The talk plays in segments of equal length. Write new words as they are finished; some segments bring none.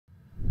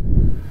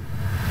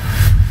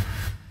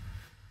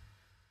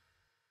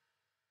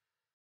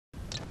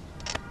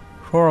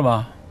说说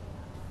吧，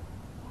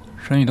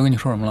沈宇都跟你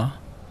说什么了？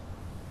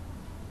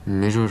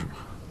没说什么。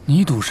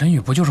你赌沈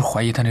宇不就是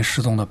怀疑他那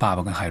失踪的爸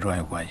爸跟海专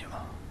有关系吗？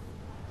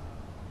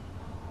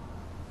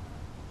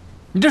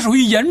你这属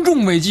于严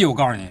重违纪，我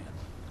告诉你，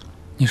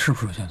你是不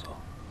是有线索？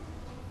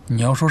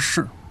你要说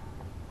是，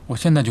我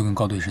现在就跟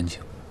高队申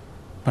请，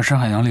把沈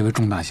海洋列为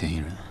重大嫌疑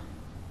人，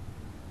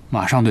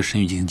马上对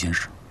沈宇进行监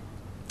视。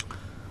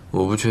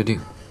我不确定。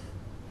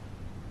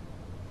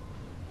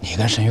你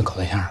跟沈宇搞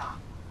对象了？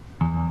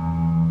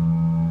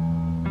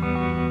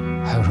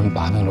还有什么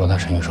把柄落在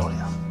沈宇手里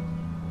啊？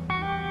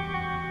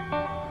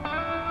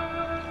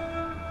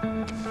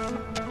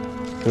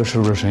这是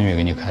不是沈宇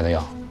给你开的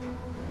药？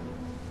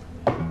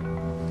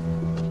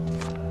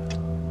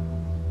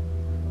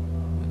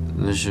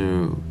那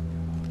是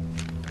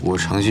我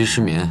长期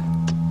失眠，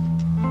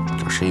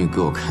找沈宇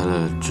给我开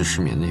了治失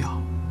眠的药。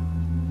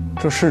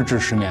这是治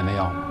失眠的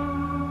药吗？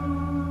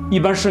一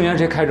般失眠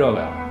谁开这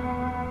个呀？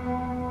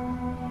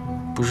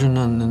不是，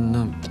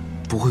那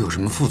不会有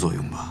什么副作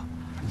用吧？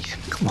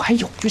我还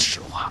有句实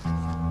话，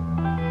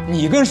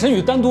你跟沈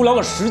宇单独聊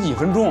个10几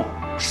分钟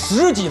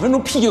，10几分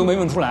钟屁都没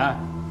问出来，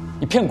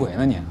你骗鬼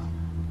呢你？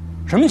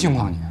什么情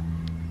况你？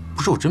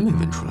不是，我真没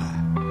问出来。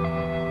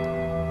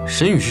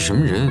沈宇是什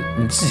么人，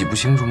你自己不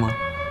清楚吗？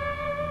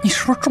你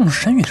是不是中了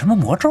沈宇什么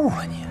魔咒啊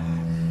你？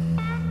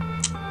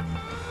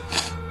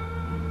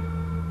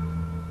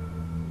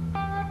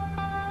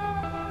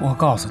我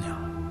告诉你啊，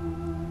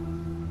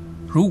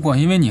如果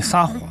因为你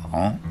撒谎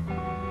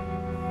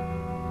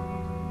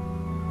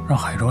让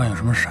海专有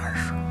什么闪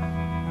失，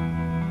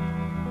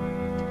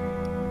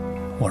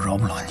我饶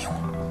不了你。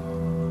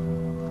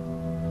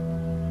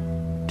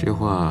这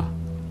话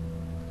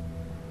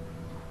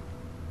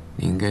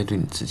你应该对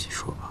你自己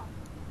说吧。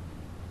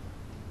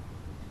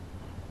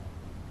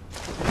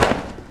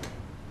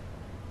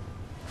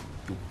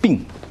有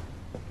病！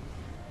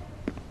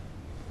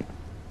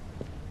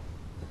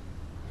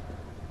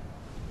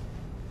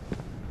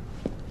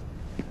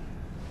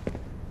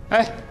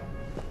哎，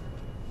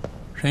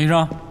沈医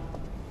生，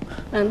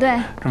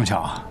对，这么巧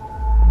啊？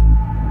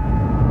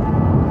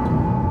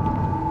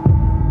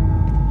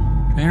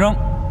沈医生，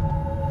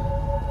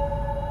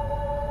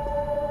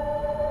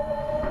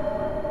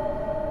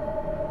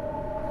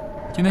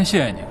今天谢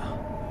谢你啊。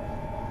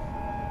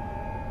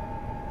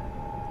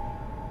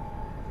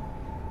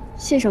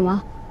谢什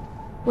么？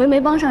我又没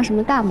帮上什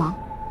么大忙。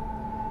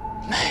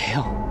没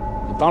有，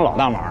你帮老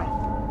大忙了。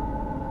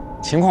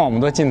情况我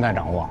们都尽在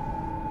掌握。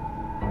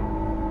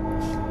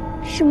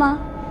是吗？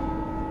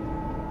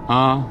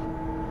啊！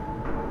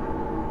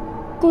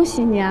恭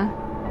喜你啊！